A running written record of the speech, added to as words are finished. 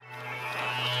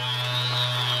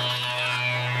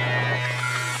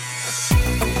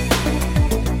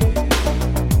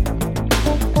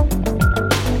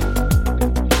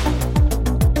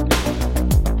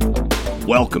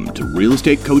Welcome to Real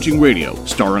Estate Coaching Radio,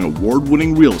 starring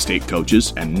award-winning real estate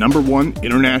coaches and #1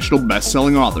 international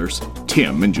best-selling authors,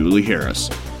 Tim and Julie Harris.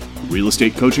 Real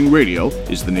Estate Coaching Radio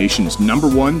is the nation's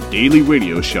 #1 daily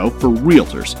radio show for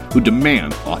realtors who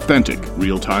demand authentic,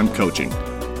 real-time coaching.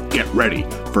 Get ready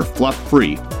for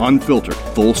fluff-free, unfiltered,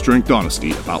 full-strength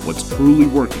honesty about what's truly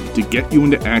working to get you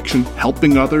into action,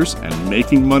 helping others, and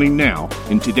making money now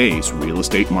in today's real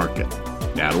estate market.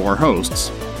 Now to our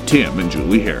hosts, Tim and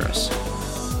Julie Harris.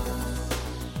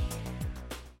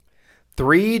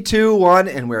 3, 2, 1,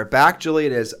 and we're back, Julie.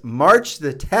 It is March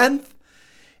the 10th,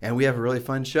 and we have a really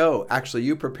fun show. Actually,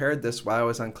 you prepared this while I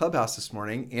was on Clubhouse this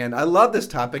morning, and I love this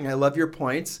topic. I love your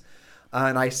points,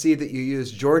 and I see that you use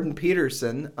Jordan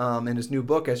Peterson in his new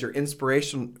book as your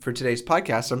inspiration for today's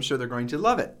podcast, so I'm sure they're going to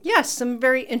love it. Yes, some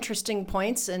very interesting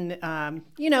points and,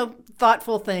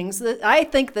 thoughtful things. I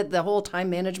think that the whole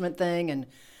time management thing and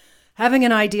having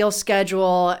an ideal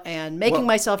schedule and making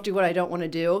myself do what I don't want to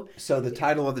do. So the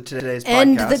title of today's podcast.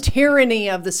 And the tyranny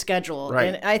of the schedule.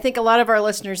 Right. And I think a lot of our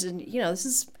listeners, and this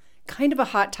is kind of a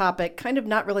hot topic, kind of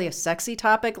not really a sexy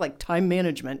topic, like time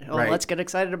management. Oh, right. Let's get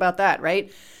excited about that, right?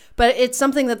 But it's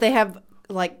something that they have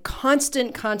like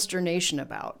constant consternation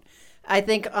about. I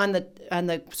think on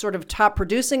the sort of top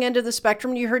producing end of the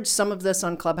spectrum, you heard some of this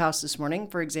on Clubhouse this morning,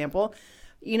 for example,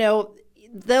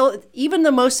 even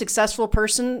the most successful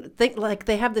person think like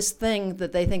they have this thing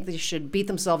that they think they should beat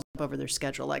themselves up over their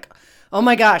schedule. Like, oh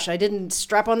my gosh, I didn't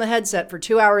strap on the headset for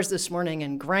 2 hours this morning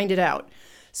and grind it out.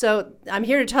 So I'm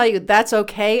here to tell you that's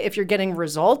okay if you're getting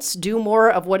results. Do more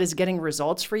of what is getting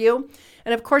results for you.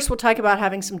 And of course, we'll talk about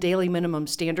having some daily minimum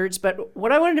standards. But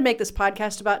what I wanted to make this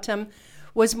podcast about, Tim,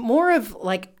 was more of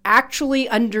like actually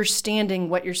understanding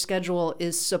what your schedule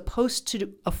is supposed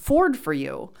to afford for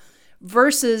you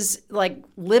versus like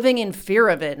living in fear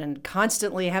of it and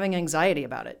constantly having anxiety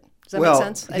about it. Does that make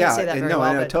sense? I didn't say that very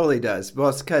well. No, it totally does. Well,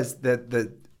 it's because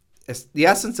the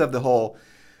essence of the whole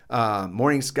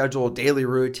morning schedule, daily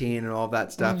routine, and all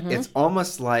that stuff, it's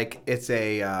almost like it's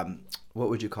a, what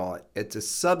would you call it? It's a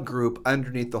subgroup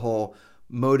underneath the whole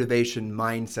motivation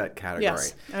mindset category.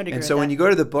 Yes, I would agree and so with when that. you go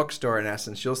to the bookstore, in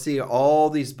essence, you'll see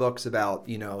all these books about,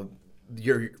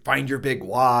 find your big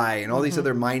why and all these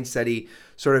other mindset-y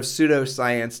sort of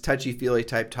pseudoscience, touchy-feely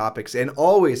type topics. And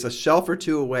always a shelf or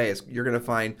two away, you're going to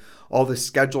find all the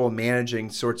schedule managing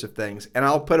sorts of things. And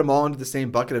I'll put them all into the same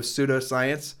bucket of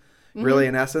pseudoscience, really,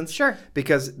 in essence. Sure.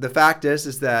 Because the fact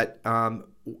is that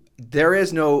there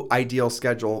is no ideal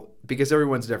schedule because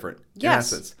everyone's different, in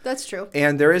essence. That's true.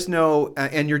 And there is no,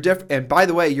 and you're different. And by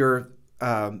the way, your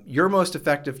most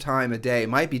effective time a day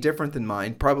might be different than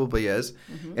mine, probably is.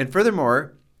 And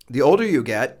furthermore, the older you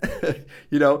get,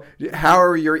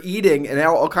 how you're eating and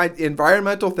all kinds of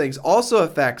environmental things also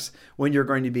affects when you're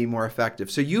going to be more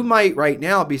effective. So you might right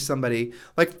now be somebody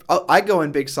like I go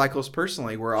in big cycles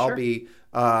personally where I'll be,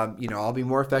 I'll be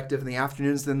more effective in the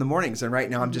afternoons than the mornings. And right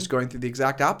now I'm just going through the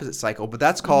exact opposite cycle, but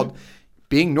that's called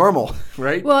being normal,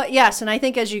 right? Well, yes. And I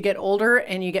think as you get older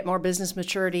and you get more business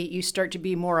maturity, you start to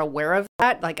be more aware of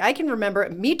that. Like I can remember,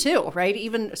 me too, right?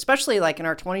 Even especially like in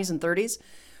our 20s and 30s,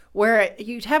 where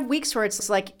you'd have weeks where it's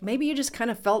like maybe you just kind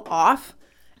of felt off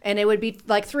and it would be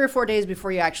like 3 or 4 days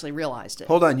before you actually realized it.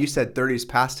 Hold on. You said 30s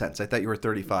past tense. I thought you were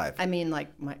 35. I mean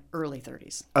like my early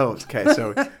 30s. Oh, okay.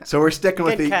 So we're sticking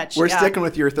with sticking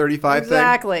with your 35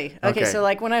 exactly. thing? Okay. So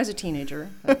like when I was a teenager,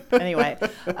 anyway.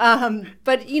 But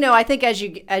I think as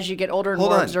you get older and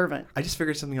Hold more on. observant. I just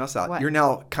figured something else out. What? You're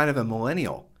now kind of a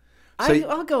millennial. So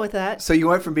I'll go with that. So you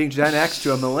went from being Gen X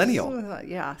to a millennial.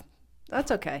 Yeah. That's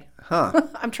okay. Huh.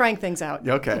 I'm trying things out.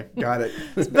 Okay. Got it.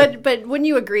 But wouldn't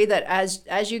you agree that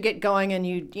as you get going and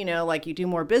you do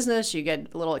more business, you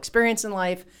get a little experience in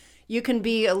life, you can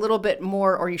be a little bit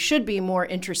more, or you should be more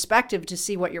introspective to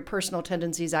see what your personal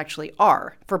tendencies actually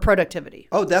are for productivity.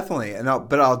 Oh, definitely. And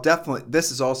I'll definitely,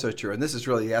 this is also true. And this is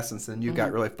really the essence. And you've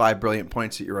got really 5 brilliant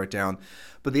points that you wrote down.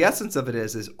 But the essence of it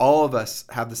is all of us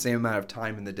have the same amount of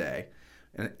time in the day.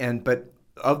 But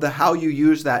of the how you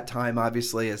use that time,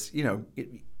 obviously, is,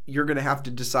 you're going to have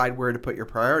to decide where to put your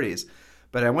priorities.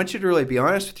 But I want you to really be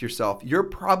honest with yourself. You're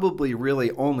probably really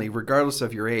only, regardless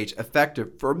of your age,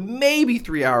 effective for maybe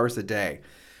 3 hours a day.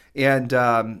 And,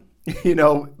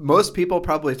 most people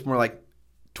probably it's more like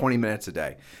 20 minutes a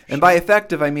day. And by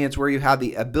effective, I mean it's where you have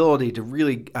the ability to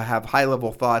really have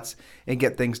high-level thoughts and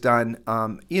get things done,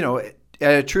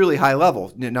 at a truly high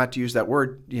level. Not to use that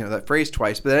word, that phrase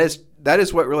twice, but that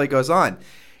is what really goes on.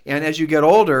 And as you get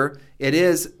older, it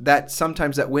is that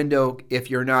sometimes that window, if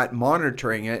you're not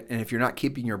monitoring it and if you're not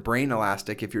keeping your brain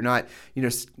elastic, if you're not,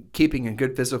 keeping in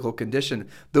good physical condition,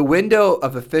 the window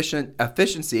of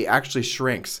efficiency actually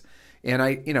shrinks. And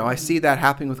I see that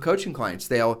happening with coaching clients.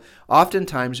 They'll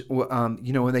oftentimes,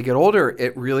 when they get older,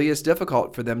 it really is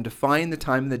difficult for them to find the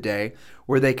time in the day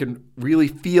where they can really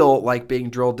feel like being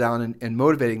drilled down and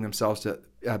motivating themselves to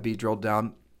be drilled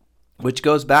down. Which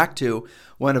goes back to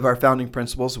one of our founding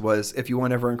principles was, if you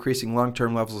want ever increasing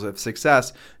long-term levels of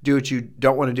success, do what you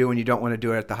don't want to do when you don't want to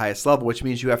do it at the highest level, which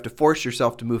means you have to force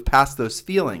yourself to move past those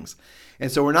feelings.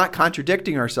 And so we're not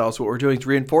contradicting ourselves. What we're doing is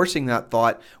reinforcing that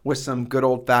thought with some good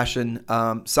old-fashioned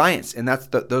science. And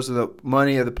those are the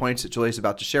many of the points that Julie's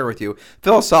about to share with you.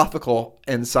 Philosophical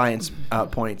and science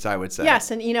points, I would say. Yes,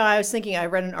 and I was thinking, I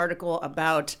read an article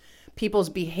about people's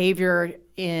behavior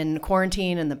in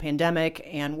quarantine and the pandemic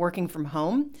and working from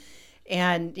home.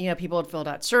 And, people had filled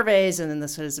out surveys, and then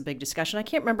this was a big discussion. I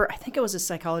can't remember. I think it was a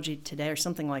Psychology Today or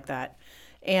something like that.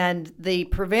 And the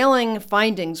prevailing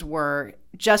findings were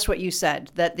just what you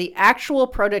said, that the actual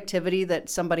productivity that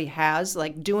somebody has,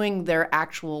 like doing their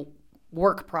actual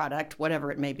work product,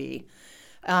 whatever it may be,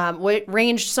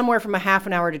 ranged somewhere from a half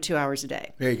an hour to 2 hours a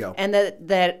day. There you go. And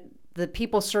that the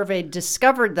people surveyed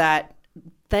discovered that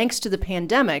thanks to the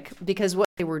pandemic, because what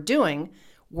they were doing,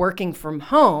 working from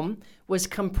home, was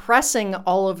compressing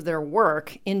all of their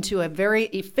work into a very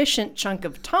efficient chunk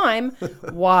of time.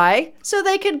 Why? So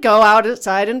they could go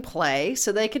outside and play,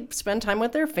 so they could spend time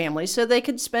with their family, so they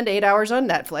could spend 8 hours on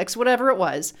Netflix, whatever it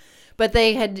was. But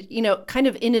they had, kind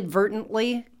of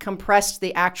inadvertently compressed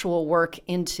the actual work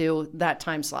into that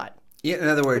time slot. Yeah, in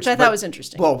other words, which I thought was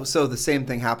interesting. Well, so the same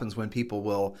thing happens when people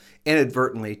will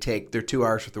inadvertently take their 2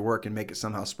 hours worth of work and make it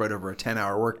somehow spread over a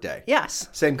 10-hour workday. Yes.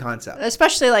 Same concept.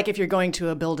 Especially like if you're going to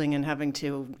a building and having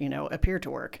to, appear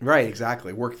to work. Right,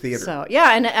 exactly. Work theater. So,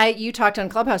 yeah, and you talked on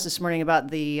Clubhouse this morning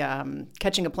about the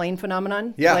catching a plane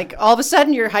phenomenon. Yeah. Like all of a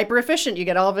sudden you're hyper efficient. You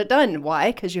get all of it done.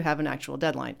 Why? Because you have an actual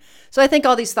deadline. So I think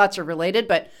all these thoughts are related,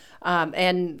 but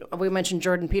and we mentioned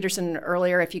Jordan Peterson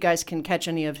earlier. If you guys can catch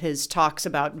any of his talks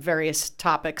about various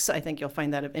topics, I think you'll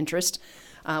find that of interest.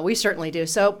 We certainly do.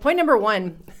 So point number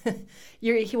one,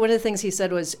 one of the things he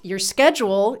said was, your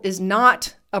schedule is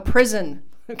not a prison,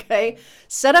 okay?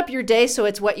 Set up your day so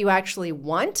it's what you actually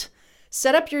want.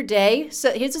 Set up your day.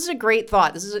 So this is a great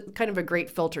thought. This is kind of a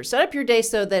great filter. Set up your day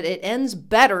so that it ends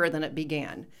better than it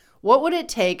began. What would it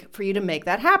take for you to make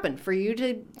that happen? For you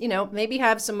to, maybe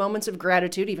have some moments of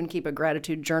gratitude, even keep a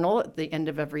gratitude journal at the end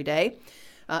of every day.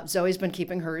 Zoe's been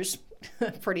keeping hers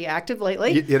pretty active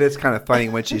lately. It is kind of funny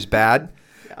when she's bad.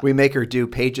 Yeah. We make her do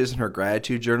pages in her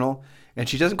gratitude journal, and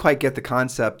she doesn't quite get the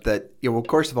concept that, well, of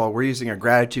course of all, we're using a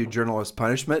gratitude journal as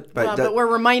punishment. But we're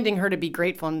reminding her to be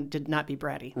grateful and did not be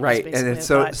bratty. Right, and it's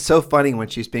so funny when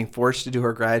she's being forced to do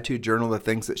her gratitude journal, the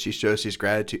things that she shows she's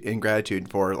in gratitude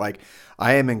for. Like,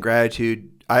 I am in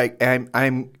gratitude.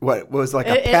 I'm what was like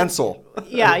a pencil.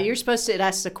 Yeah, you're supposed to, it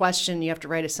asks a question, you have to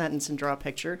write a sentence and draw a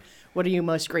picture. What are you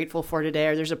most grateful for today?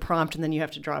 Or there's a prompt and then you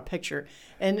have to draw a picture.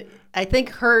 And I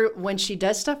think when she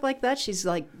does stuff like that, she's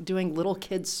like doing little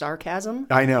kid sarcasm.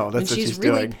 I know, that's what she's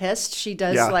doing. When she's really pissed, she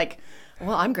does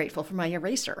well, I'm grateful for my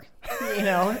eraser,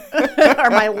 or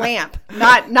my lamp.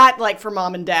 Not like for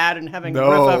mom and dad and having a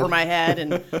roof over my head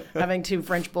and having 2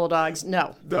 French bulldogs.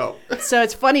 No. So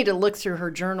it's funny to look through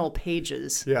her journal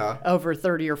pages, over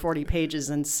 30 or 40 pages,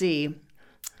 and see.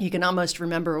 You can almost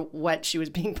remember what she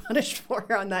was being punished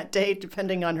for on that day,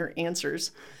 depending on her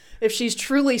answers. If she's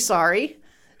truly sorry,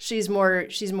 she's more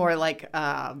like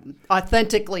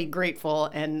authentically grateful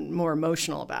and more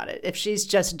emotional about it. If she's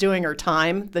just doing her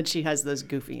time, then she has those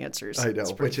goofy answers. I know,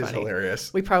 which is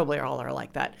hilarious. We probably all are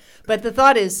like that. But the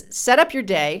thought is, set up your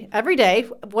day every day.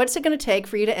 What's it going to take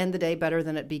for you to end the day better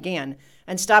than it began?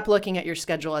 And stop looking at your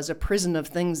schedule as a prison of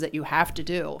things that you have to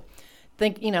do.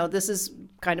 Think, this is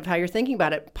kind of how you're thinking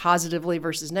about it, positively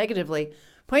versus negatively.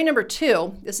 Point number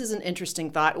 2, this is an interesting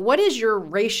thought. What is your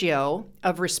ratio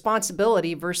of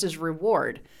responsibility versus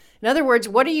reward? In other words,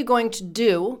 what are you going to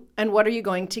do and what are you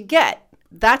going to get?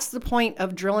 That's the point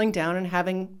of drilling down and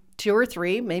having 2 or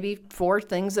 3, maybe 4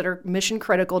 things that are mission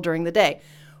critical during the day.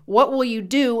 What will you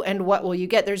do and what will you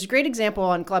get? There's a great example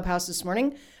on Clubhouse this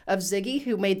morning of Ziggy,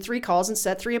 who made 3 calls and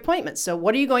set 3 appointments. So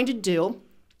what are you going to do?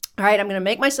 All right, I'm going to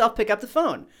make myself pick up the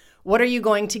phone. What are you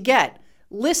going to get?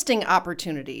 Listing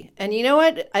opportunity. And you know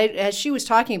what? As she was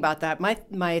talking about that,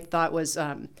 my thought was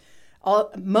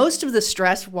most of the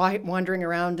stress wandering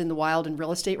around in the wild in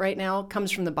real estate right now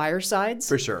comes from the buyer sides.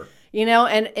 For sure.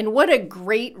 And what a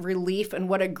great relief and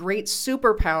what a great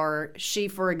superpower she,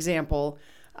 for example,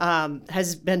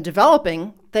 has been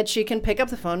developing, that she can pick up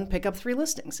the phone and pick up 3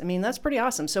 listings. I mean, that's pretty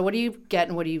awesome. So what do you get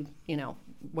and what do you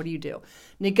What do?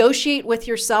 Negotiate with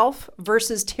yourself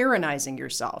versus tyrannizing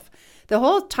yourself. The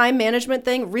whole time management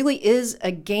thing really is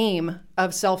a game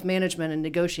of self-management and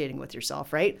negotiating with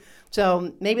yourself, right?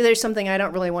 So maybe there's something I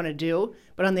don't really want to do,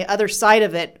 but on the other side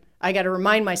of it, I got to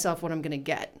remind myself what I'm going to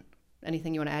get.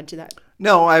 Anything you want to add to that?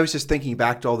 No, I was just thinking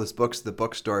back to all those books at the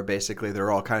bookstore. Basically,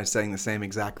 they're all kind of saying the same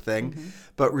exact thing. Mm-hmm.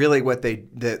 But really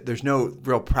there's no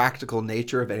real practical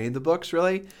nature of any of the books,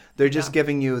 really. They're just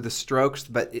giving you the strokes,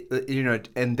 but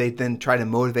and they then try to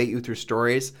motivate you through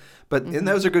stories. But and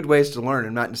those are good ways to learn.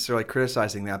 I'm not necessarily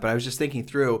criticizing that, but I was just thinking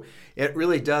through, it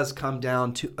really does come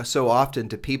down to so often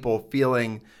to people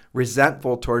feeling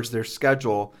resentful towards their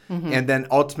schedule. Mm-hmm. And then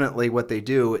ultimately what they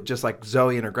do, just like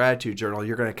Zoe in her gratitude journal,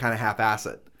 you're going to kind of half-ass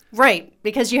it. Right,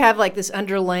 because you have like this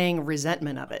underlying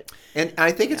resentment of it. And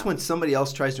I think it's when somebody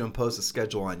else tries to impose a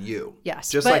schedule on you.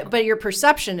 Yes, but your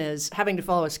perception is having to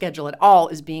follow a schedule at all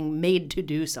is being made to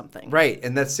do something. Right,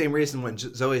 and that's the same reason when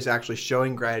Zoe's actually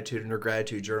showing gratitude in her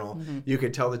gratitude journal, you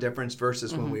could tell the difference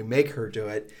versus when we make her do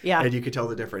it, and you could tell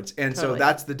the difference. And so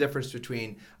that's the difference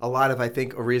between a lot of, I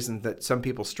think, a reason that some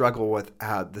people struggle with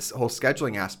this whole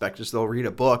scheduling aspect is they'll read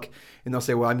a book and they'll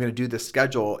say, well, I'm going to do this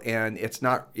schedule, and it's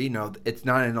not, it's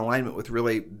not in alignment with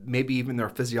really maybe even their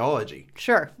physiology.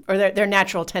 Sure. Or their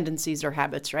natural tendencies or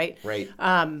habits, right? Right.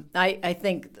 I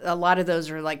think a lot of those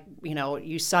are like,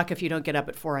 you suck if you don't get up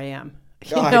at 4 a.m.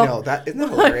 I know. Isn't that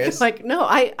hilarious? No,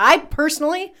 I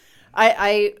personally,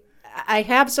 I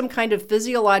have some kind of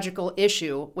physiological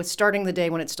issue with starting the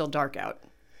day when it's still dark out.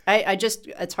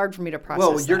 It's hard for me to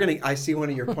process. Well, I see one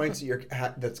of your points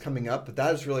that's coming up, but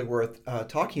that is really worth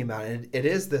talking about. And it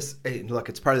is this, look,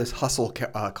 it's part of this hustle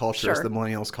culture, as the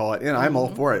millennials call it. And I'm all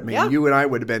for it. I mean, you and I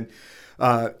would have been,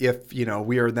 if,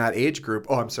 we are in that age group.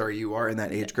 Oh, I'm sorry, you are in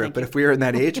that age group. But if we are in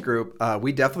that age group,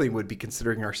 we definitely would be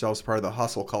considering ourselves part of the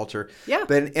hustle culture. Yeah.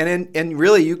 But, and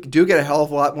really, you do get a hell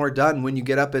of a lot more done when you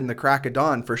get up in the crack of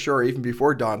dawn, for sure, even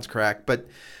before dawn's crack. But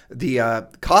the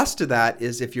cost to that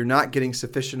is if you're not getting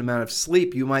sufficient amount of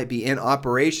sleep, you might be in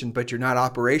operation, but you're not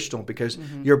operational because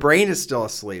your brain is still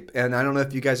asleep. And I don't know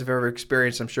if you guys have ever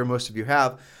experienced, I'm sure most of you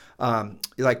have,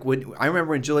 like when I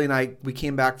remember when Julie and we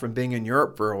came back from being in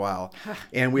Europe for a while,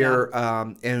 and we were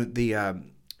in the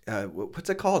what's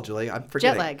it called, Julie? I'm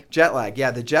forgetting. Jet lag.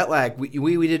 Yeah, the jet lag.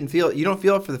 We didn't feel it. You don't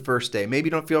feel it for the first day. Maybe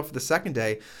you don't feel it for the second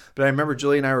day. But I remember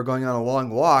Julie and I were going on a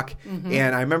long walk,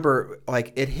 and I remember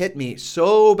like it hit me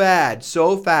so bad,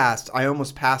 so fast, I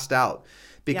almost passed out.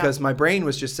 Because my brain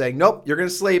was just saying, nope, you're going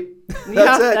to sleep.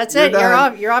 That's it.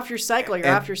 You're off your cycle.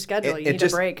 You're off your schedule. You need a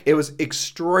break. It was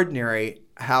extraordinary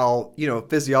how,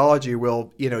 physiology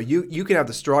will, you can have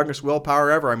the strongest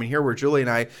willpower ever. I mean, here we're Julie and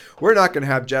I, we're not going to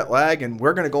have jet lag and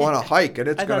we're going to go on a hike and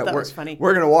it's going to work. Funny.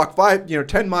 We're going to walk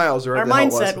 10 miles or our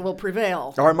mindset will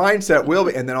prevel. Our mindset will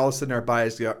be. And then all of a sudden our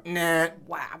bodies go, nah.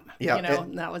 Wow. Yeah.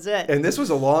 And that was it. And this was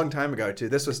a long time ago too.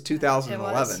 This was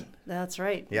 2011. That's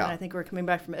right. Yeah. And I think we're coming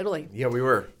back from Italy. Yeah, we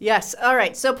were. Yes. All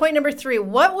right. So point number 3,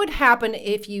 what would happen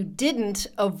if you didn't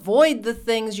avoid the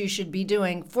things you should be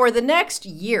doing for the next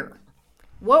year?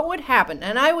 What would happen?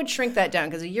 And I would shrink that down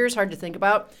because a year is hard to think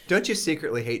about. Don't you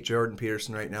secretly hate Jordan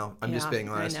Peterson right now? I'm just being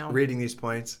honest. I know. Reading these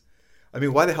points. I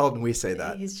mean, why the hell didn't we say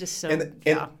that? He's just so I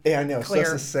know, clear.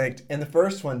 So succinct. And the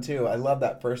first one too, I love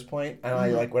that first point. And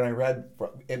I like when I read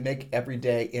it, make every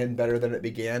day end better than it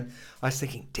began. I was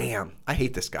thinking, damn, I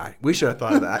hate this guy. We should have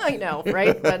thought of that. I know,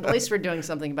 right? But at least we're doing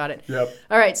something about it. Yep.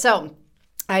 All right, so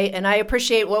I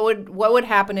appreciate what would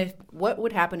happen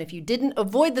if you didn't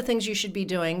avoid the things you should be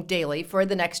doing daily for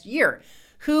the next year.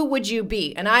 Who would you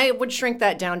be? And I would shrink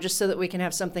that down just so that we can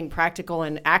have something practical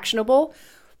and actionable.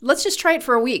 Let's just try it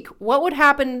for a week. What would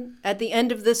happen at the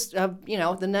end of this,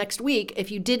 the next week,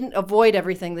 if you didn't avoid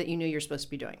everything that you knew you're supposed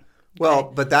to be doing? Well,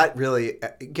 but that really,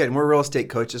 again, we're real estate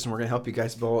coaches and we're going to help you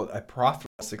guys build a profitable,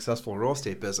 successful real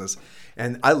estate business.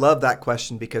 And I love that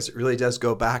question because it really does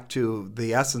go back to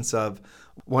the essence of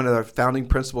one of the founding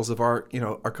principles of our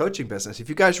coaching business. If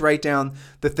you guys write down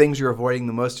the things you're avoiding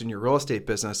the most in your real estate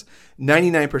business,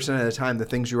 99% of the time, the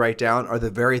things you write down are the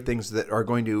very things that are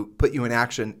going to put you in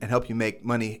action and help you make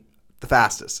money the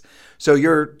fastest. So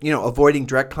you're, avoiding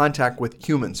direct contact with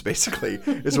humans, basically,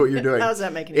 is what you're doing. How does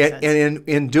that make any sense? And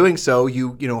in doing so,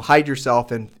 you hide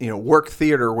yourself and, work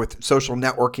theater with social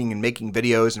networking and making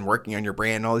videos and working on your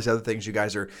brand and all these other things you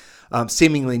guys are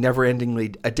seemingly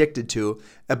never-endingly addicted to.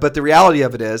 But the reality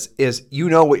of it is you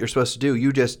know what you're supposed to do.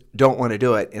 You just don't want to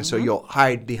do it. And so you'll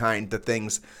hide behind the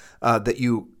things that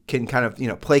you can kind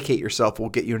of, placate yourself will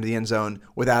get you into the end zone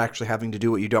without actually having to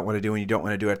do what you don't want to do and you don't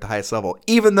want to do it at the highest level,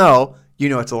 even though you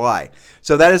know it's a lie.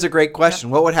 So that is a great question.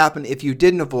 Yep. What would happen if you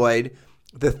didn't avoid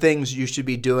the things you should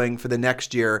be doing for the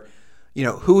next year?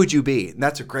 who would you be? And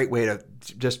that's a great way to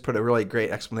just put a really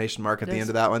great exclamation mark at the end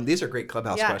of that one. These are great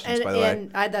Clubhouse questions, by the way.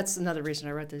 And that's another reason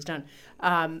I wrote this down.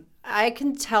 I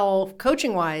can tell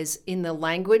coaching-wise in the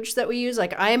language that we use,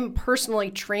 like I'm personally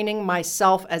training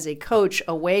myself as a coach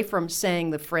away from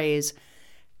saying the phrase,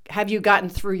 have you gotten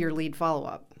through your lead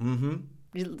follow-up?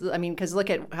 Mm-hmm. I mean, because look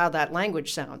at how that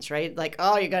language sounds, right? Like,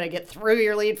 oh, you got to get through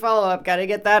your lead follow-up, got to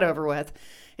get that over with.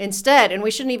 Instead, and we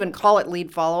shouldn't even call it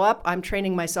lead follow-up, I'm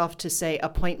training myself to say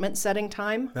appointment setting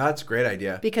time. That's a great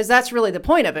idea. Because that's really the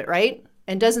point of it, right?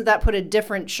 And doesn't that put a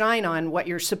different shine on what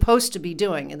you're supposed to be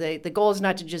doing? The goal is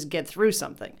not to just get through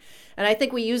something. And I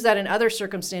think we use that in other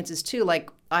circumstances too. Like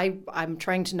I'm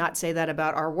trying to not say that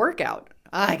about our workout.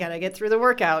 I got to get through the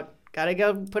workout. Got to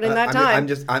go put in that time.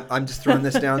 I'm just throwing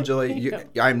this down, Julie.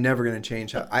 I'm never going to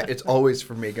change. It's always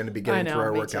for me going to be getting through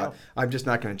our workout. Too. I'm just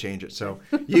not going to change it. So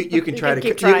you can try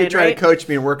to coach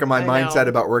me and work on my mindset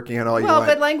about working on all you want. Well,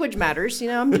 but language matters.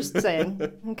 I'm just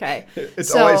saying. Okay.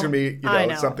 It's always going to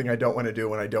be something I don't want to do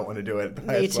when I don't want to do it.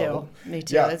 Me too.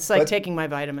 Yeah, it's like taking my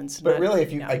vitamins. But really,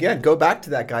 if you again go back to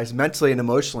that, guys, mentally and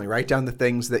emotionally, write down the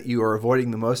things that you are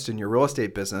avoiding the most in your real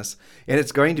estate business, and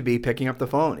it's going to be picking up the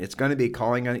phone. It's going to be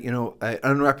calling an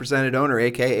unrepresented owner,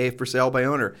 aka for sale by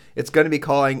owner. It's going to be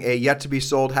calling a yet to be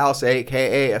sold house,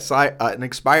 aka an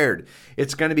expired.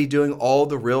 It's going to be doing all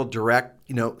the real direct,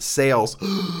 sales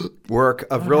work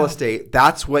of real estate.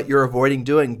 That's what you're avoiding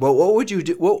doing. But what would you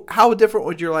do? How different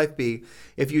would your life be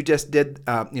if you just did,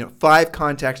 5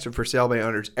 contacts for sale by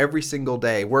owners every single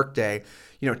day, work day,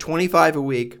 25 a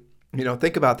week.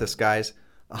 Think about this, guys.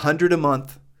 100 a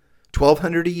month,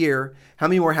 1,200 a year. How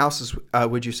many more houses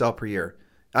would you sell per year?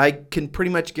 I can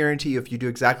pretty much guarantee you if you do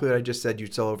exactly what I just said,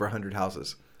 you'd sell over 100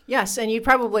 houses. Yes, and you'd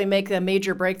probably make a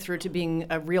major breakthrough to being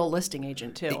a real listing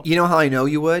agent, too. You know how I know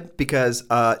you would? Because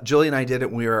Julie and I did it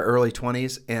when we were early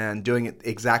 20s and doing it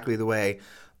exactly the way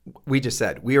we just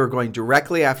said. We were going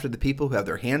directly after the people who have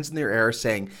their hands in their air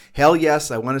saying, hell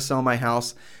yes, I want to sell my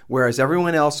house. Whereas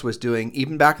everyone else was doing,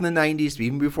 even back in the 90s,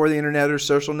 even before the internet or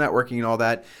social networking and all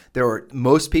that,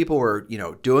 most people were,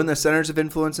 doing the centers of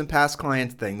influence and past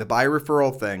clients thing, the buy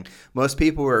referral thing. Most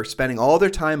people were spending all their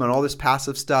time on all this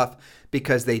passive stuff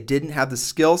because they didn't have the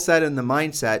skill set and the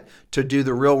mindset to do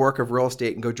the real work of real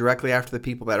estate and go directly after the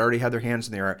people that already had their hands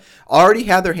in the air. Already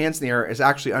had their hands in the air is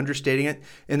actually understating it.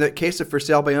 In the case of for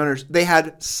sale by owners, they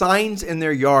had signs in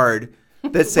their yard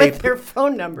that say with their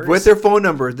phone numbers. With their phone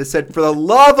number that said, for the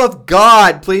love of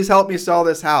God, please help me sell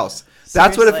this house. Seriously?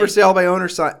 That's what a for sale by owner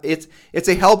sign. It's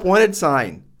a help wanted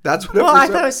sign. That's what. Well, I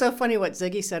thought it was so funny what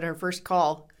Ziggy said her first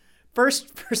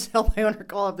for sale by owner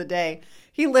call of the day.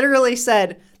 He literally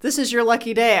said, "This is your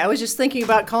lucky day. I was just thinking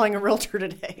about calling a realtor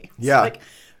today." It's like,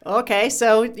 okay,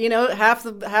 so half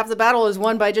the battle is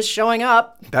won by just showing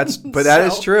up. That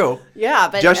is true. Yeah,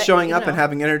 but just showing up and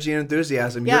having energy and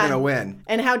enthusiasm, you're going to win.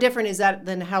 And how different is that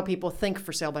than how people think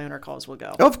for sale by owner calls will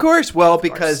go? Of course,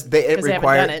 because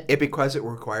it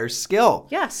requires skill.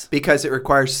 Yes, because it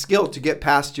requires skill to get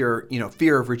past your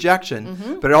fear of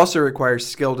rejection, but it also requires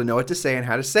skill to know what to say and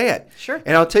how to say it. Sure.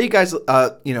 And I'll tell you guys,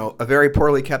 a very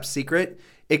poorly kept secret.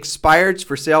 Expireds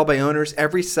for sale by owners,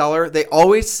 every seller, they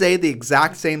always say the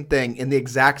exact same thing in the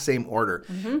exact same order.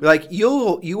 Like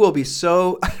you will be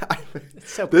so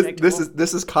so predictable.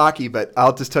 This is cocky, but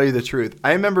I'll just tell you the truth.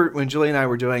 I remember when Julie and I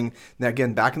were doing,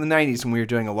 again, back in the 90s when we were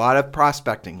doing a lot of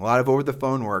prospecting, a lot of over the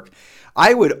phone work.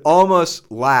 I would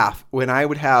almost laugh when I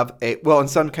would have in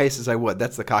some cases I would,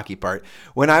 that's the cocky part,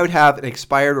 when I would have an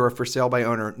expired or a for sale by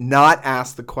owner not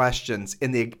ask the questions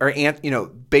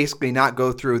basically not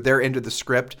go through their end of the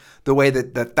script the way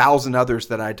that the 1,000 others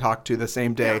that I talked to the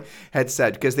same day had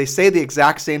said, because they say the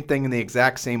exact same thing in the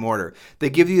exact same order. They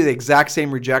give you the exact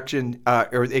same rejection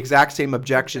or the exact same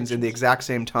objections in the exact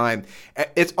same time.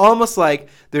 It's almost like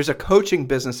there's a coaching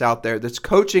business out there that's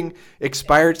coaching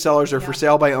expired sellers or for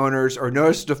sale by owners or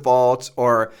notice defaults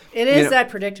or it is that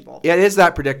predictable. It is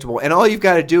that predictable. And all you've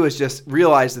got to do is just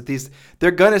realize that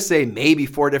they're going to say maybe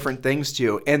 4 different things to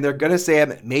you, and they're going to say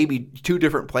them at maybe 2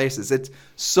 different places. It's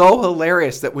so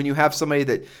hilarious that when you have somebody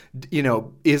that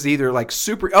is either like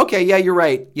super okay, yeah, you're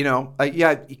right, you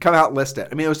come out and list it.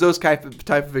 I mean, it was those type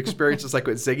of experiences like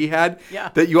what Ziggy had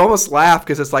that you almost laugh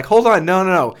because it's like, hold on,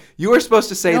 no, you were supposed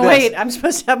to say this. Wait, I'm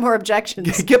supposed to have more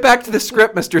objections. Get back to the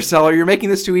script, Mr. Seller. You're making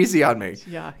this too easy on me.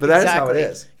 Yeah, but that is how it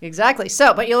is. Exactly.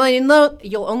 So, but you'll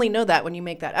only know that when you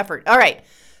make that effort. All right.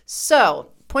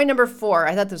 So, point number 4.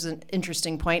 I thought this was an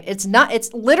interesting point.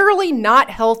 It's literally not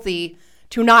healthy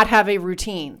to not have a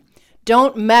routine.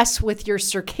 Don't mess with your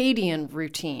circadian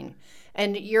routine.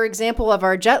 And your example of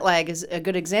our jet lag is a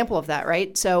good example of that,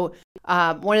 right? So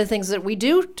one of the things that we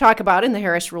do talk about in the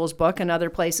Harris Rules book and other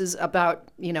places about,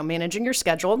 managing your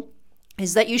schedule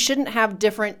is that you shouldn't have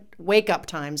different wake up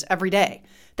times every day.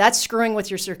 That's screwing with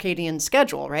your circadian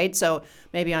schedule, right? So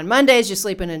maybe on Mondays, you're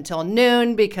sleeping until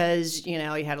noon because, you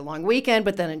had a long weekend.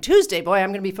 But then on Tuesday, boy, I'm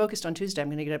going to be focused on Tuesday. I'm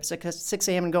going to get up at 6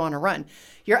 a.m. and go on a run.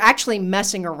 You're actually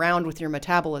messing around with your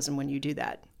metabolism when you do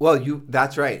that. Well,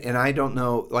 that's right. And I don't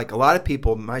know, like a lot of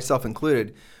people, myself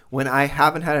included, when I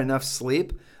haven't had enough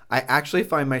sleep, I actually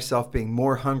find myself being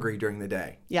more hungry during the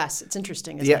day. Yes, it's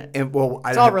interesting, isn't it? And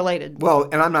it's all related. Well,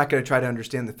 and I'm not going to try to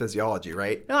understand the physiology,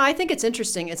 right? No, I think it's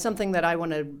interesting. It's something that I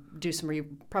want to do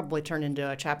probably turn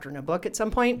into a chapter in a book at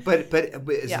some point. But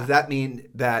does that mean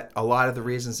that a lot of the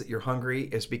reasons that you're hungry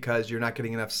is because you're not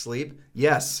getting enough sleep?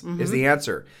 Yes, is the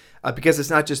answer. Because it's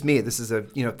not just me. This is a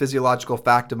physiological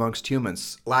fact amongst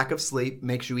humans. Lack of sleep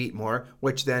makes you eat more,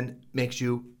 which then makes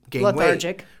you gain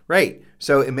lethargic. Weight. Right.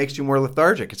 So it makes you more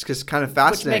lethargic. It's just kind of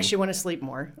fascinating. Which makes you want to sleep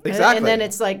more. Exactly. And then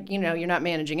it's like, you're not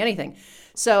managing anything.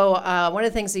 So one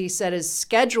of the things that he said is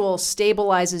schedule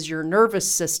stabilizes your nervous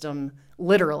system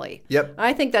literally. Yep.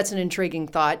 I think that's an intriguing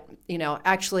thought,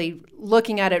 actually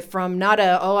looking at it from not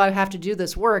I have to do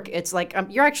this work. It's like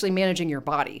you're actually managing your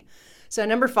body. So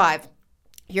number 5,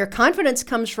 your confidence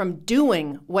comes from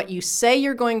doing what you say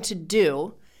you're going to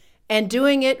do and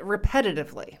doing it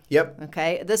repetitively. Yep.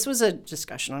 Okay. This was a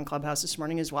discussion on Clubhouse this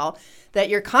morning as well, that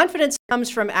your confidence comes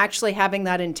from actually having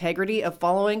that integrity of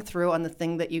following through on the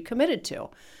thing that you committed to.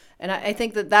 And I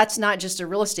think that that's not just a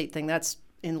real estate thing. That's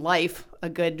in life a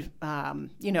good,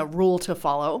 rule to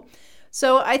follow.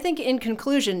 So I think in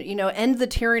conclusion, end the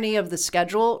tyranny of the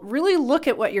schedule. Really look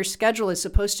at what your schedule is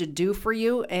supposed to do for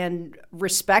you and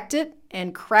respect it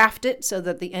and craft it so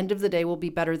that the end of the day will be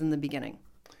better than the beginning.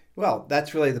 Well,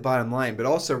 that's really the bottom line, but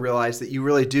also realize that you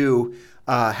really do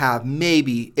have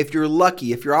maybe, if you're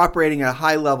lucky, if you're operating at a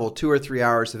high level, 2 or 3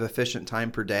 hours of efficient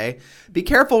time per day, be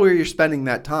careful where you're spending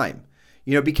that time.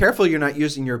 Be careful you're not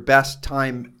using your best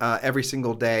time every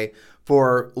single day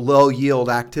for low yield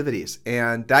activities.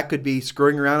 And that could be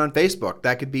screwing around on Facebook.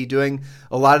 That could be doing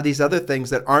a lot of these other things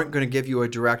that aren't going to give you a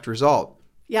direct result.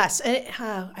 Yes. And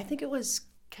I think it was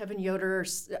Kevin Yoder,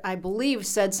 I believe,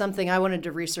 said something I wanted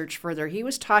to research further. He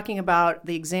was talking about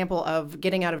the example of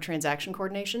getting out of transaction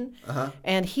coordination.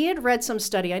 And he had read some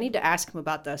study, I need to ask him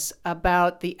about this,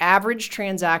 about the average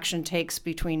transaction takes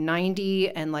between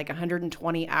 90 and like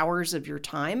 120 hours of your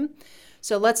time.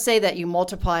 So let's say that you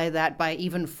multiply that by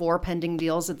even 4 pending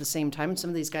deals at the same time. Some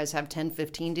of these guys have 10,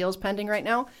 15 deals pending right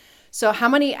now. So how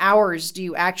many hours do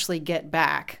you actually get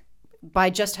back by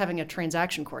just having a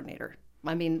transaction coordinator?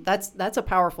 I mean, that's a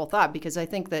powerful thought, because I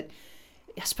think that,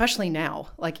 especially now,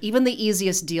 like even the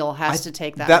easiest deal has to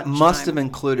take that much time. That must have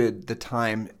included the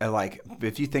time, like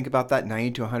if you think about that, 90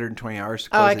 to 120 hours to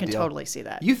close a deal. I can totally see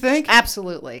that. You think?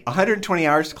 Absolutely. 120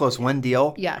 hours to close one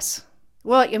deal? Yes.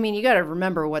 Well, I mean, you got to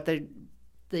remember what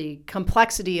the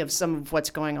complexity of some of what's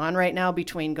going on right now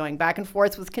between going back and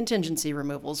forth with contingency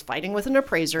removals, fighting with an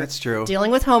appraiser. That's true.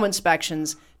 Dealing with home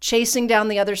inspections, chasing down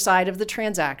the other side of the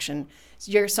transaction.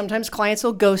 Sometimes clients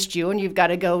will ghost you and you've got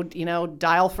to go,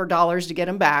 dial for dollars to get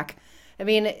them back. I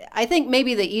mean, I think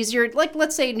maybe the easier, like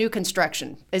let's say new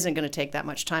construction isn't going to take that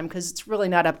much time because it's really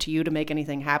not up to you to make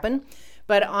anything happen.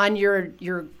 But on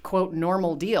your quote,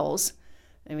 normal deals,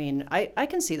 I mean, I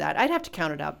can see that. I'd have to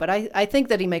count it up. But I think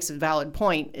that he makes a valid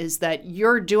point, is that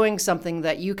you're doing something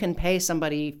that you can pay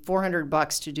somebody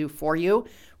 $400 to do for you.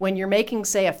 When you're making,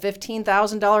 say, a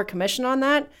 $15,000 commission on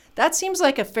that, that seems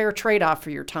like a fair trade-off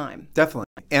for your time. Definitely.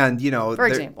 And, for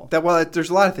example. There's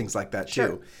a lot of things like that, too.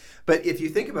 Sure. But if you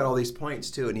think about all these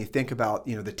points, too, and you think about,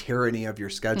 the tyranny of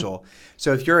your schedule.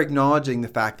 So if you're acknowledging the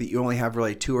fact that you only have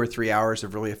really 2 or 3 hours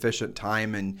of really efficient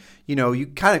time, and, you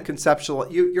kind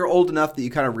of you're old enough that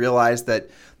you kind of realize that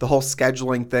the whole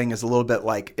scheduling thing is a little bit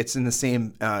like, it's in the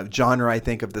same genre, I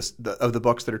think, of the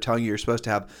books that are telling you you're supposed to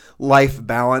have life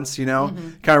balance, kind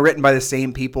of written by the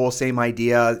same people, same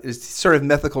idea. It's sort of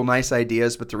mythical, nice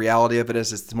ideas, but the reality of it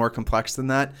is it's more complex than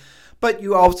that. But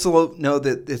you also know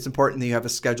that it's important that you have a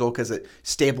schedule because it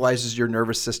stabilizes your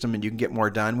nervous system and you can get more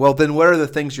done. Well, then what are the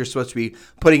things you're supposed to be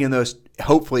putting in those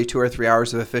hopefully 2 or 3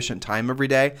 hours of efficient time every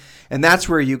day? And that's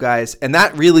where you guys, and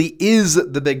that really is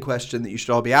the big question that you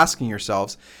should all be asking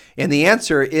yourselves. And the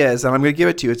answer is, and I'm going to give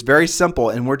it to you, it's very simple,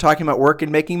 and we're talking about work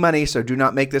and making money, so do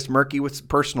not make this murky with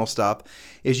personal stuff,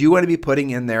 is you want to be putting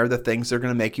in there the things that are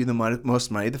going to make you the most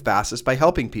money the fastest by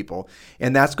helping people.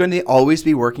 And that's going to always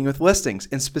be working with listings.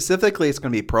 And specifically, it's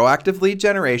going to be proactive lead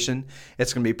generation,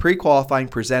 it's going to be pre-qualifying,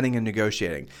 presenting, and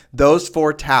negotiating. Those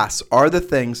 4 tasks are the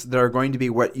things that are going to be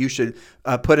what you should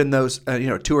put in those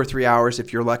 2 or 3 hours,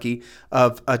 if you're lucky,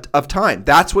 of time.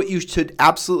 That's what you should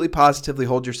absolutely positively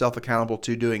hold yourself accountable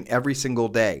to doing every single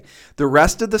day. The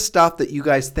rest of the stuff that you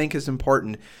guys think is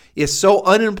important is so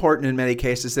unimportant in many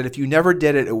cases that if you never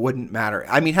did it, it wouldn't matter.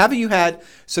 I mean, haven't you had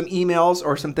some emails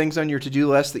or some things on your to-do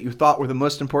list that you thought were the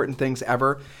most important things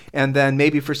ever? And then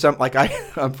maybe for some, like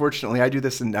unfortunately, I do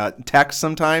this in text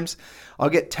sometimes. I'll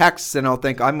get texts and I'll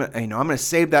think, I'm going to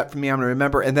save that for me. I'm going to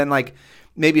remember. And then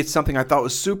maybe it's something I thought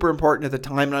was super important at the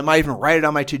time, and I might even write it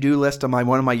on my to-do list on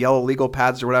one of my yellow legal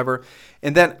pads or whatever.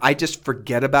 And then I just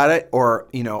forget about it, or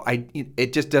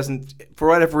it just doesn't, for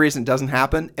whatever reason, doesn't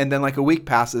happen. And then a week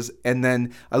passes, and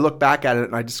then I look back at it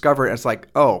and I discover it. And it's like,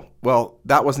 oh, well,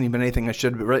 that wasn't even anything I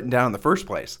should have written down in the first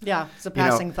place. Yeah, it's a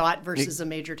passing thought versus a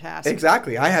major task.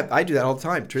 Exactly. I do that all the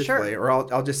time, truthfully. Sure.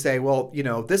 Or I'll just say, well,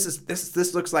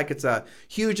 this looks like it's a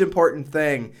huge important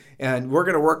thing, and we're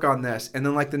going to work on this. And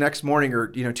then the next morning or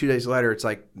 2 days later, it's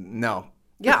like, no.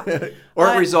 Yeah.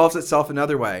 Or it resolves itself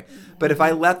another way. But if I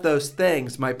let those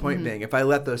things, my point being, if I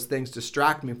let those things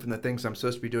distract me from the things I'm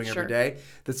supposed to be doing every day,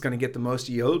 that's going to get the most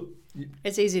yield.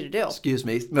 It's easy to do. Excuse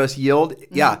me. Most yield.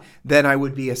 Yeah. Then I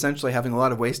would be essentially having a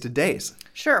lot of wasted days.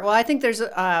 Sure. Well, I think there's,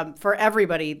 for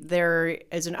everybody, there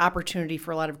is an opportunity for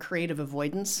a lot of creative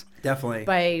avoidance. Definitely.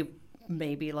 By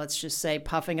maybe, let's just say,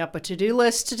 puffing up a to-do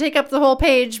list to take up the whole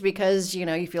page because,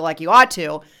 you feel like you ought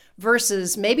to.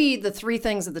 Versus maybe the 3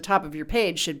 things at the top of your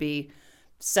page should be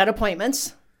set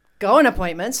appointments, go on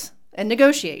appointments, and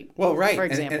negotiate. Well, right. For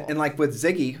example. And with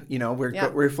Ziggy,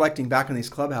 we're reflecting back on these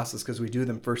clubhouses because we do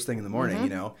them first thing in the morning,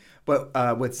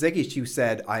 But with Ziggy, she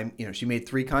said, she made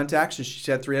 3 contacts and she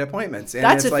had 3 appointments. And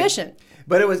that's efficient.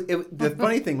 But the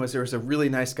funny thing was there was a really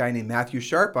nice guy named Matthew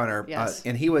Sharp on our,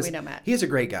 and we know Matt. He's a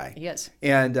great guy. He is.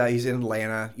 And he's in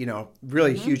Atlanta,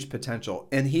 really huge potential.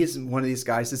 And he's one of these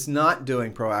guys that's not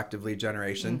doing proactive lead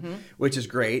generation, which is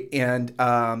great. And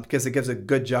because it gives a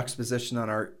good juxtaposition on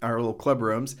our little club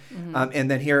rooms. And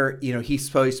then here, he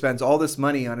spends all this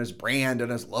money on his brand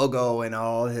and his logo and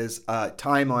all his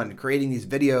time on creating these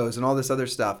videos and all this other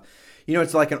stuff.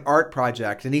 It's like an art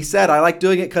project. And he said, I like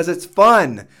doing it because it's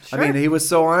fun. Sure. I mean, he was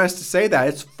so honest to say that.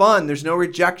 It's fun. There's no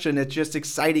rejection. It's just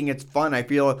exciting. It's fun. I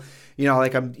feel,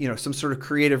 like I'm, some sort of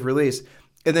creative release.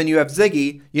 And then you have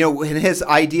Ziggy, and his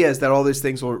idea is that all these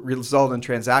things will result in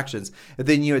transactions. And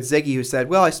then you had Ziggy who said,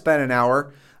 well, I spent an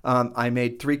hour. I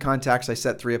made 3 contacts. I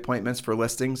set 3 appointments for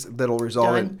listings that'll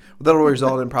result in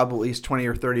probably at least 20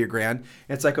 or 30 grand.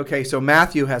 And it's like, okay, so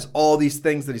Matthew has all these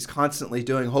things that he's constantly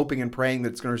doing, hoping and praying that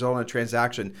it's going to result in a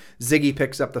transaction. Ziggy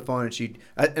picks up the phone and she,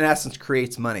 in essence,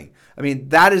 creates money. I mean,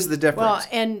 that is the difference. Well,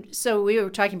 and so we were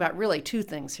talking about really 2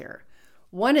 things here.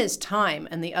 One is time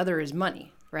and the other is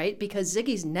money, right? Because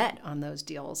Ziggy's net on those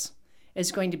deals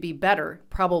is going to be better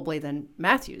probably than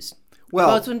Matthew's. Well,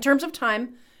 both in terms of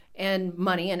time and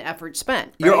money and effort spent.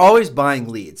 Right? You're always buying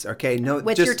leads, okay?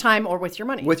 With your time or with your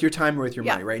money. With your time or with your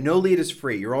money, right? No lead is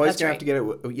free. You're always going to have to get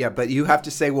it. But you have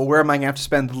to say, well, where am I going to have to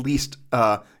spend the least,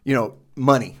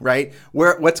 money, right?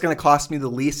 What's going to cost me the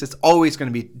least? It's always going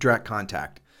to be direct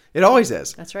contact. It always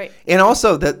is. That's right. And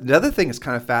also, the other thing that's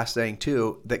kind of fascinating,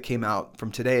 too, that came out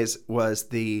from today's was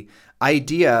the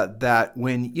idea that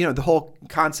when, the whole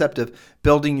concept of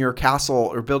building your castle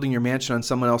or building your mansion on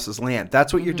someone else's land,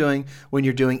 that's what you're doing when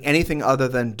you're doing anything other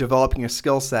than developing a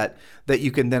skill set that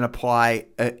you can then apply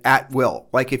at will.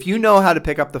 Like if you know how to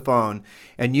pick up the phone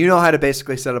and you know how to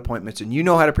basically set appointments and you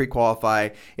know how to pre-qualify,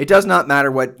 it does not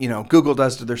matter what, Google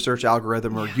does to their search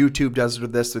algorithm or YouTube does to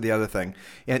this or the other thing.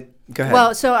 And go ahead.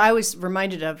 Well, so I was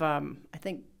reminded of,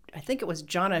 I think it was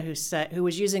Jonna who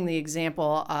was using the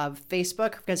example of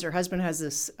Facebook because her husband has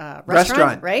this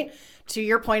restaurant, right? To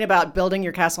your point about building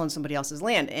your castle on somebody else's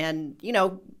land. And,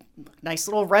 nice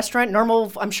little restaurant,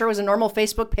 normal, I'm sure it was a normal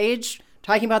Facebook page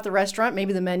talking about the restaurant,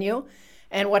 maybe the menu.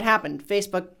 And what happened?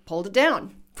 Facebook pulled it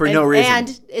down. For no reason.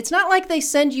 And it's not like they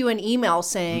send you an email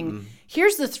saying,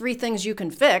 here's the 3 things you can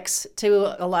fix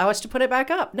to allow us to put it back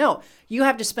up. No, you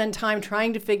have to spend time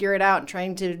trying to figure it out and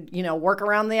trying to, work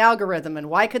around the algorithm. And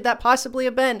why could that possibly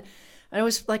have been? And it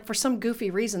was like for some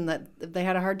goofy reason that they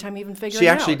had a hard time even figuring She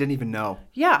out. actually didn't even know.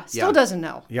 Yeah, still Yeah. doesn't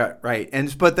know. Yeah, right.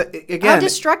 And but How again,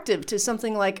 destructive to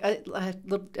something like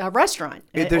a restaurant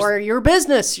there's- or your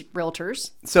business,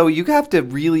 realtors. so you have to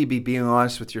really be being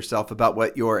honest with yourself about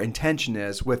what your intention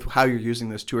is with how you're using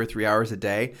those 2 or 3 hours a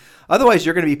day. Otherwise,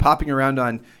 you're going to be popping around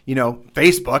on,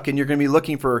 Facebook, and you're going to be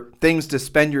looking for things to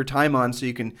spend your time on so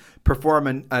you can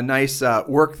perform a nice a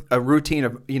routine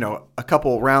of, a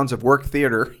couple rounds of work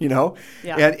theater,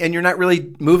 Yeah. and you're not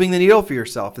really moving the needle for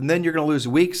yourself. And then you're going to lose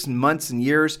weeks and months and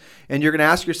years, and you're going to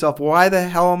ask yourself, why the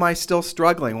hell am I still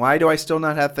struggling? Why do I still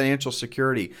not have financial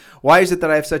security? Why is it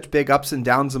that I have such big ups and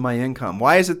downs in my income?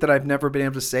 Why is it that I've never been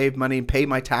able to save money and pay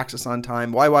my taxes on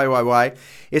time? Why?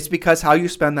 It's because how you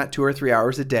spend that 2 or 3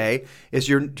 hours a day is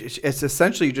it's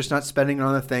essentially you're just not spending it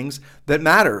on the things that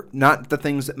matter, not the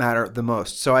things that matter the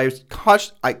most. So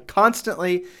I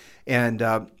constantly and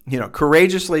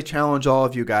courageously challenge all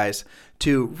of you guys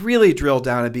to really drill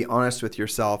down and be honest with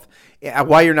yourself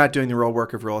why you're not doing the real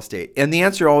work of real estate. And the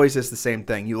answer always is the same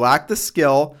thing. You lack the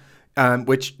skill,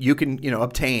 which you can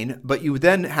obtain, but you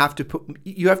then have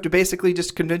to basically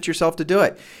just convince yourself to do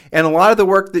it. And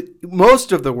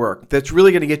most of the work that's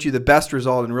really going to get you the best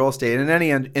result in real estate and in any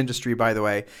industry, by the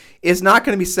way, is not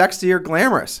going to be sexy or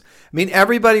glamorous. I mean,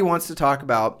 everybody wants to talk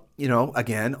about,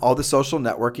 again, all the social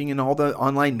networking and all the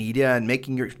online media and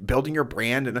building your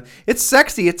brand. And it's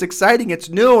sexy, it's exciting, it's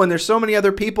new. And there's so many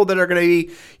other people that are going to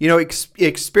be,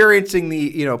 experiencing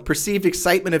the, perceived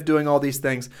excitement of doing all these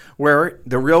things, where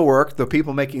the real work, the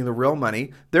people making the real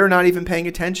money, they're not even paying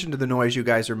attention to the noise you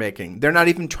guys are making. They're not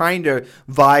even trying to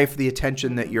vie for the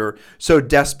attention that you're so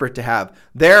desperate to have.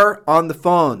 They're on the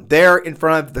phone. They're in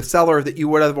front of the seller that you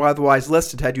would have otherwise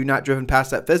listed had you not driven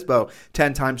past that FSBO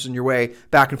 10 times on your way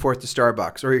back and forth to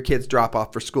Starbucks or your kids drop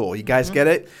off for school. You guys get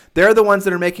it? They're the ones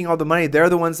that are making all the money. They're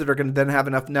the ones that are going to then have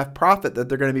enough profit that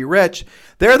they're going to be rich.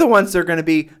 They're the ones that are going to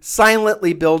be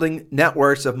silently building net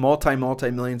worths of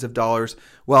multi-millions of dollars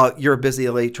while you're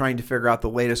busily trying to figure out the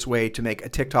latest way to make a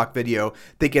TikTok video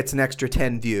that gets an extra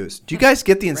 10 views. Do you guys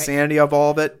get the insanity of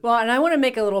all of it? Well, and I want to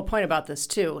make a little point about this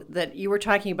too, that you were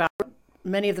talking about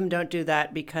many of them don't do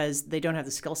that because they don't have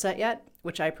the skill set yet,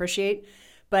 which I appreciate.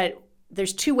 But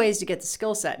there's 2 ways to get the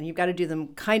skill set, and you've got to do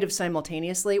them kind of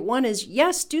simultaneously. One is,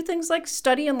 yes, do things like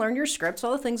study and learn your scripts,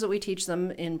 all the things that we teach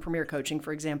them in Premier Coaching,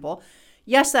 for example.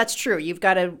 Yes, that's true. You've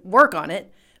got to work on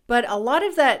it. But a lot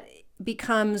of that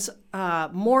becomes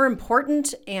more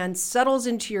important and settles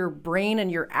into your brain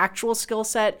and your actual skill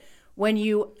set when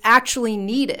you actually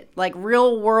need it, like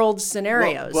real world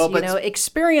scenarios.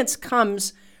 Experience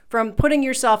comes from putting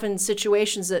yourself in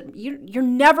situations that you're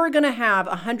never going to have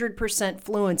 100%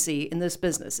 fluency in this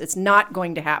business. It's not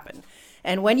going to happen.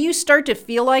 And when you start to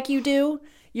feel like you do,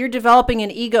 you're developing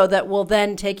an ego that will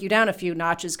then take you down a few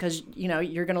notches because,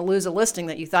 you're going to lose a listing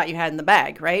that you thought you had in the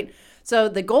bag, right? So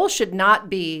the goal should not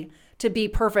be to be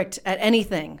perfect at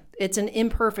anything. It's an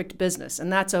imperfect business,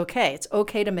 and that's okay. It's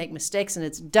okay to make mistakes, and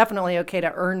it's definitely okay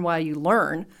to earn while you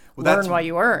learn. Learn while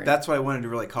you earn. That's why I wanted to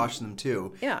really caution them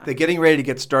too. Yeah. That getting ready to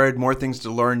get started, more things to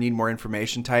learn, need more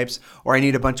information types, or I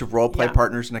need a bunch of role play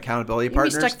partners and accountability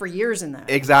partners. You'll be stuck for years in that.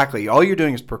 Exactly. All you're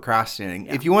doing is procrastinating.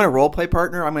 Yeah. If you want a role play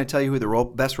partner, I'm going to tell you who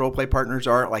the best role play partners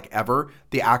are, like ever.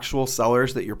 The actual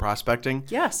sellers that you're prospecting.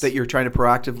 Yes. That you're trying to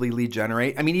proactively lead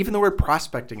generate. I mean, even the word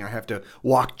prospecting, I have to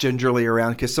walk gingerly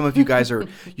around because some of you guys are,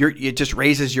 it just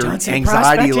raises your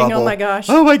anxiety level. Oh my gosh.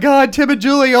 Oh my God, Tim and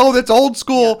Julie. Oh, that's old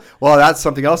school. Yeah. Well, that's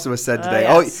something else that was said today.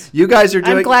 Yes. You guys are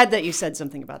doing. I'm glad that you said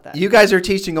something about that. You guys are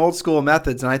teaching old school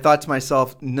methods, and I thought to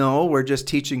myself, no, we're just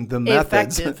teaching the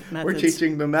methods. Effective methods. We're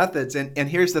teaching the methods, and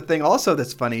here's the thing, also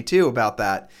that's funny too about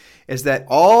that, is that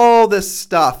all this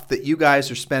stuff that you guys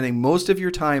are spending most of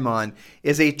your time on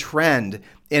is a trend.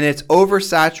 And it's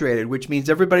oversaturated, which means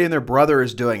everybody and their brother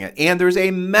is doing it. And there's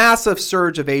a massive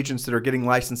surge of agents that are getting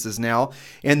licenses now.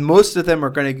 And most of them are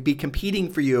going to be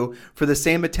competing for you for the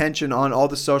same attention on all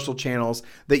the social channels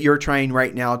that you're trying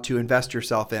right now to invest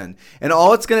yourself in. And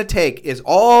all it's going to take is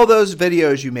all those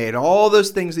videos you made, all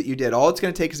those things that you did. All it's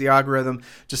going to take is the algorithm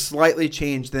to slightly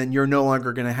change. Then you're no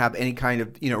longer going to have any kind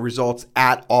of results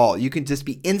at all. You can just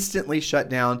be instantly shut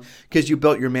down because you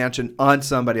built your mansion on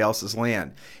somebody else's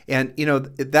land. And,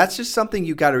 that's just something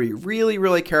you got to be really,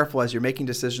 really careful as you're making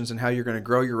decisions on how you're going to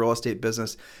grow your real estate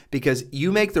business, because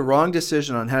you make the wrong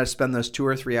decision on how to spend those 2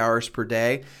 or 3 hours per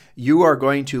day, you are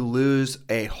going to lose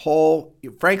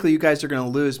frankly, you guys are going to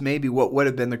lose maybe what would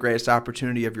have been the greatest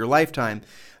opportunity of your lifetime.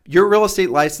 Your real estate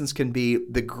license can be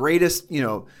the greatest,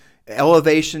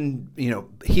 elevation,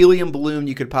 helium balloon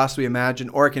you could possibly imagine,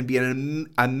 or it can be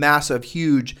a massive,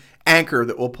 huge anchor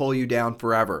that will pull you down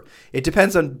forever. It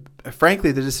depends on,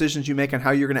 frankly, the decisions you make on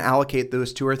how you're going to allocate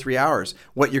those 2 or 3 hours,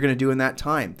 what you're going to do in that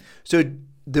time. So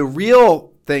the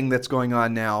real thing that's going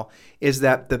on now is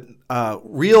that the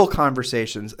real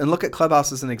conversations, and look at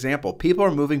Clubhouse as an example, people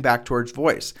are moving back towards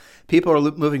voice. People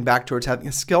are moving back towards having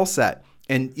a skill set.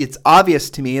 And it's obvious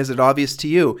to me. Is it obvious to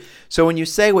you? So when you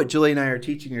say what Julie and I are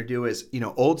teaching you to do is,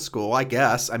 old school, I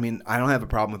guess. I mean, I don't have a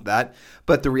problem with that.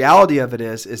 But the reality of it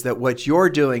is that what you're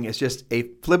doing is just a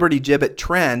flibberty-gibbet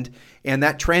trend, and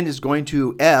that trend is going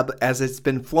to ebb as it's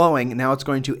been flowing. Now it's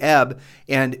going to ebb,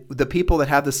 and the people that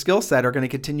have the skill set are going to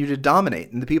continue to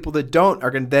dominate, and the people that don't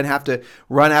are going to then have to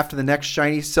run after the next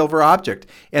shiny silver object.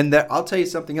 And I'll tell you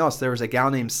something else. There was a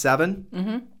gal named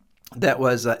Seven. That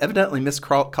was evidently Miss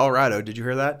Colorado. Did you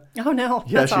hear that? Oh, no.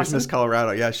 Yeah, That's she was awesome. Miss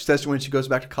Colorado. Yeah, she says when she goes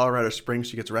back to Colorado Springs,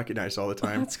 she gets recognized all the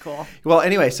time. That's cool. Well,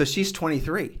 anyway, so she's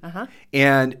 23.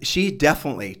 And she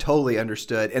definitely, totally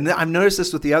understood. And I've noticed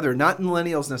this with the other, not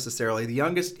millennials necessarily. The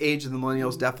youngest age of the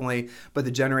millennials definitely, but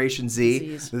the Generation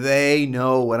Z, they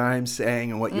know what I'm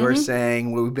saying and what you're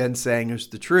saying, what we've been saying is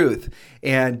the truth.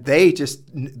 And they just,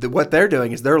 what they're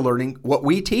doing is they're learning what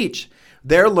we teach.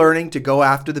 They're learning to go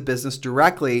after the business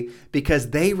directly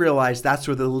because they realize that's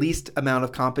where the least amount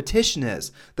of competition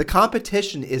is. The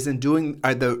competition is in doing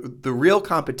the real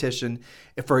competition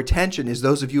for attention is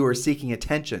those of you who are seeking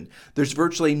attention. There's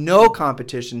virtually no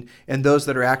competition in those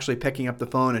that are actually picking up the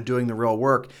phone and doing the real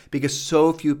work because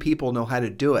so few people know how to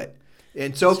do it.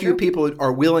 And so few people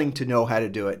are willing to know how to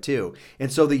do it too.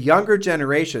 And so the younger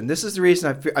generation, this is the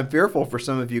reason I'm fearful for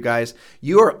some of you guys.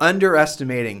 You are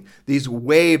underestimating these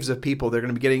waves of people that are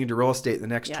going to be getting into real estate in the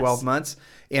next 12 months.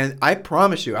 And I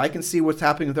promise you, I can see what's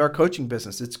happening with our coaching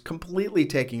business. It's completely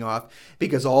taking off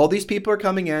because all these people are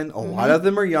coming in. A lot of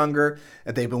them are younger.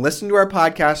 And they've been listening to our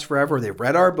podcast forever. They've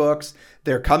read our books.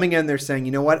 They're coming in. They're saying,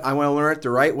 you know what? I want to learn it the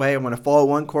right way. I want to follow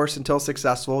one course until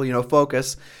successful,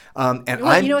 focus. You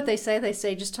know what they say? They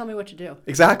say, just tell me what to do.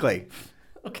 Exactly.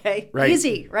 Okay. Right.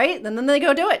 Easy, right? And then they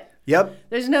go do it. Yep.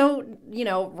 There's no,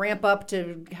 ramp up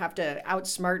to have to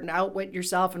outsmart and outwit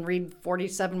yourself and read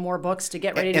 47 more books to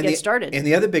get ready to get started. And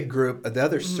the other big group, the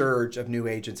other surge of new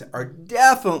agents are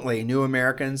definitely new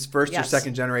Americans, first or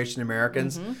second generation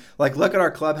Americans. Like look at our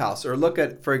Clubhouse or look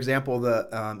at, for example, the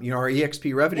our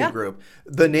EXP revenue group.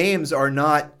 The names are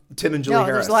not Tim and Julie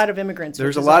Harris. There's a lot of immigrants.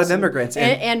 There's a lot of immigrants.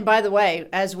 And by the way,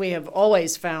 as we have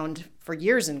always found for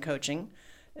years in coaching,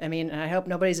 I mean, I hope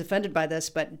nobody's offended by this,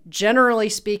 but generally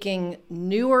speaking,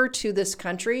 newer to this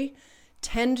country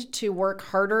tend to work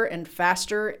harder and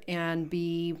faster and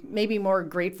be maybe more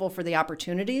grateful for the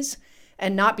opportunities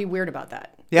and not be weird about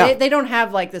that. Yeah. They don't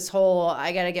have like this whole,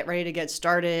 I got to get ready to get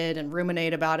started and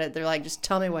ruminate about it. They're like, just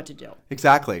tell me what to do.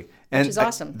 Exactly. Which is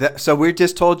awesome. So we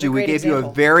just told you, we gave you a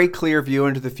example. very clear view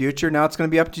into the future. Now it's going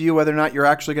to be up to you whether or not you're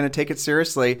actually going to take it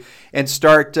seriously and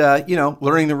start,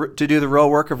 learning to do the real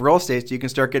work of real estate so you can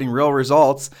start getting real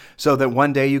results so that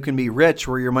one day you can be rich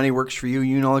where your money works for you,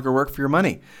 you no longer work for your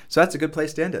money. So that's a good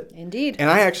place to end it. Indeed. And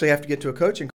I actually have to get to a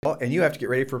coaching call, and you have to get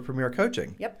ready for Premier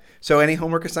Coaching. Yep. So any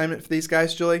homework assignment for these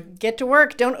guys, Julie? Get to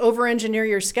work. Don't over-engineer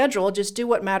your schedule. Just do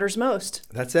what matters most.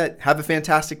 That's it. Have a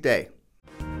fantastic day.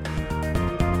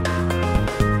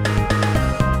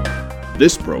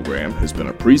 This program has been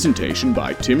a presentation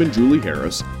by Tim and Julie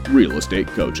Harris, Real Estate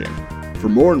Coaching. For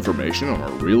more information on our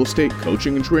real estate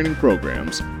coaching and training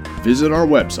programs, visit our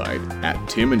website at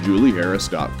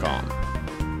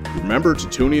timandjulieharris.com. Remember to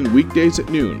tune in weekdays at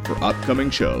noon for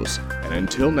upcoming shows, and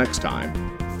until next time,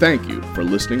 thank you for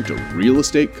listening to Real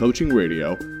Estate Coaching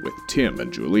Radio with Tim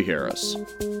and Julie Harris.